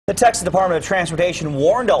The Texas Department of Transportation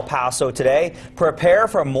warned El Paso today, prepare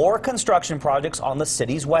for more construction projects on the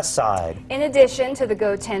city's west side. In addition to the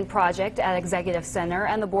Go 10 project at Executive Center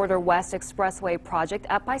and the Border West Expressway project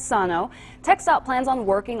at Paisano, TxDOT plans on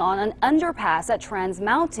working on an underpass at Trans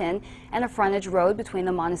Mountain and a frontage road between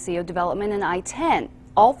the Montecillo development and I-10.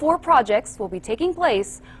 All 4 projects will be taking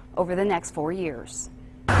place over the next 4 years.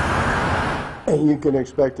 And you can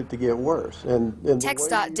expect it to get worse. And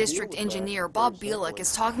TxDOT District Engineer Bob Bielek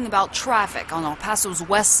is talking about traffic on El Paso's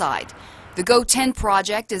west side. The Go 10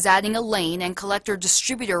 project is adding a lane and collector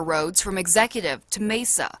distributor roads from Executive to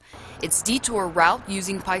Mesa. Its detour route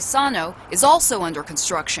using Paisano is also under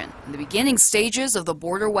construction in the beginning stages of the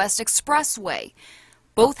Border West Expressway.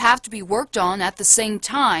 Both have to be worked on at the same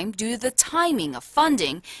time due to the timing of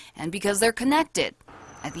funding and because they're connected.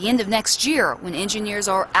 At the end of next year, when engineers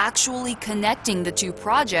are actually connecting the 2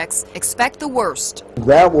 projects, expect the worst.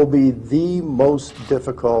 That will be the most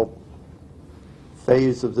difficult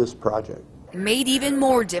phase of this project. Made even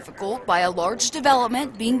more difficult by a large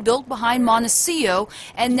development being built behind Montecillo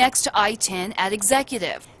and next to I-10 at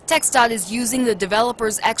Executive. TxDOT is using the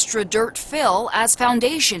developer's extra dirt fill as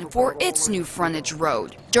foundation for its new frontage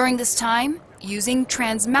road. During this time, using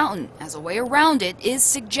Trans Mountain as a way around it is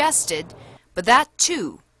suggested, but that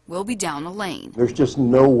too will be down a lane. There's just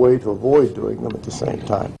no way to avoid doing them at the same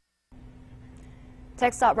time.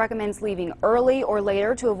 TxDOT recommends leaving early or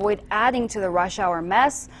later to avoid adding to the rush hour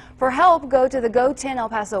mess. For help, go to the Go 10 El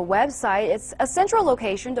Paso website. It's a central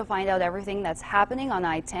location to find out everything that's happening on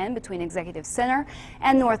I-10 between Executive Center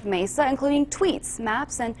and North Mesa, including tweets,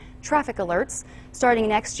 maps, and traffic alerts. Starting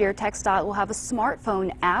next year, TxDOT will have a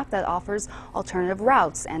smartphone app that offers alternative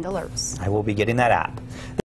routes and alerts. I will be getting that app.